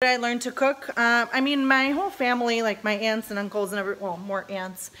 I learned to cook. I mean, my whole family, like my aunts and uncles and well, more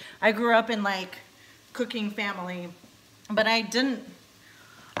aunts. I grew up in like cooking family, but I didn't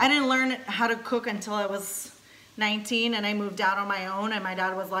learn how to cook until I was 19 and I moved out on my own, and my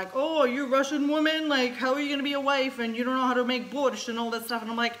dad was like, oh, you're a Russian woman, like how are you gonna be a wife and you don't know how to make borscht and all that stuff?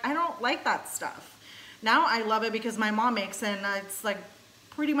 And I'm like, I don't like that stuff. Now I love it because my mom makes it, and it's like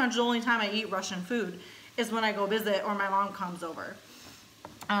pretty much the only time I eat Russian food is when I go visit or my mom comes over.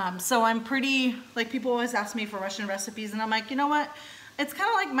 So I'm pretty, like people always ask me for Russian recipes, and I'm like, you know what? It's kind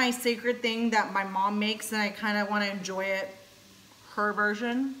of like my sacred thing that my mom makes, and I kind of want to enjoy it, her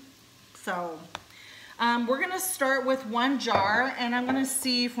version. So we're gonna start with 1 jar, and I'm gonna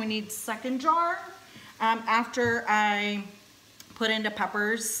see if we need 2nd jar after I put in the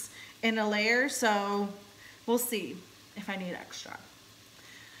peppers in a layer, so we'll see if I need extra.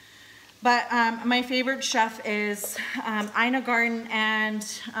 But my favorite chef is Ina Garten and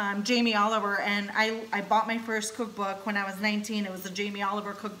Jamie Oliver, and I bought my first cookbook when I was 19. It was the Jamie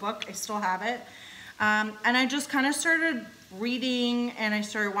Oliver cookbook. I still have it. And I just kind of started reading, and I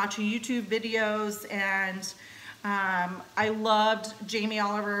started watching YouTube videos, and I loved Jamie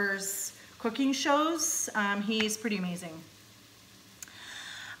Oliver's cooking shows. He's pretty amazing.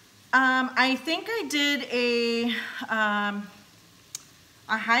 I think I did a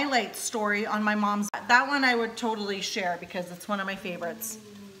highlight story on my mom's. That one I would totally share because it's one of my favorites.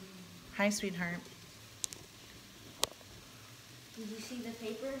 Hi, sweetheart. Did you see the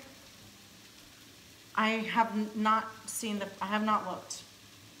paper? I have not seen I have not looked.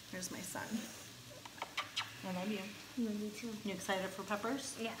 Here's my son. I love you. No, me too. You excited for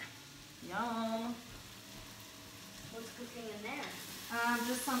peppers? Yeah. Yum. What's cooking in there?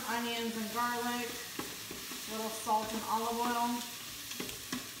 Just some onions and garlic, a little salt and olive oil.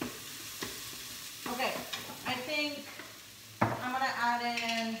 Okay, I think I'm gonna add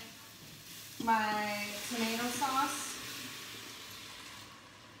in my tomato sauce.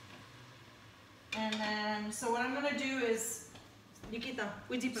 And then, so what I'm gonna do is, Nikita,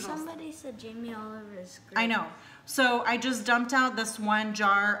 Somebody said Jamie Oliver is great. I know. So I just dumped out this 1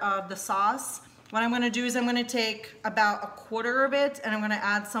 jar of the sauce. What I'm gonna do is I'm gonna take about 1/4 of it, and I'm gonna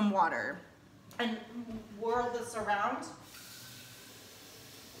add some water and whirl this around,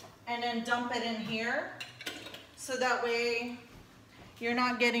 and then dump it in here, so that way you're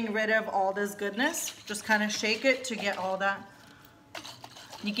not getting rid of all this goodness. Just kind of shake it to get all that.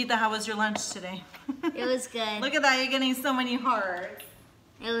 Nikita, how was your lunch today? It was good. Look at that, you're getting so many hearts.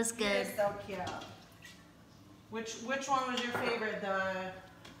 It was good. You're so cute. Which one was your favorite? The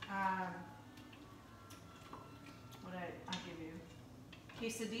what did I give you?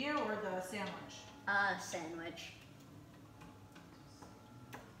 Quesadilla or the sandwich? Sandwich.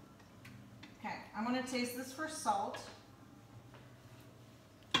 Okay, I'm gonna taste this for salt.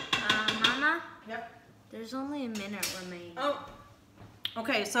 Mama? Yep. There's only a minute remaining. Oh.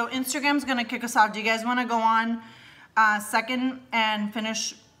 Okay, so Instagram's gonna kick us out. Do you guys wanna go on second and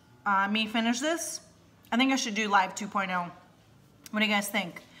finish this? I think I should do live 2.0. What do you guys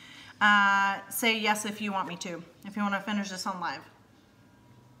think? Say yes if you want me to, if you want to finish this on live.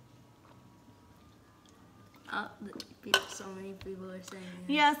 So many people are saying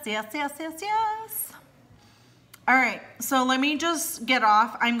yes. Yes. All right, so let me just get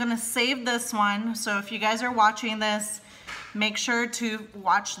off. I'm gonna save this one. So if you guys are watching this, make sure to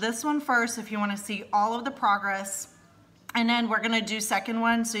watch this one first if you want to see all of the progress. And then we're gonna do second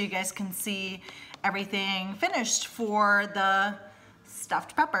one so you guys can see everything finished for the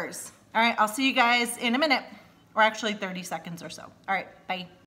stuffed peppers. All right, I'll see you guys in a minute, or actually 30 seconds or so. All right, bye.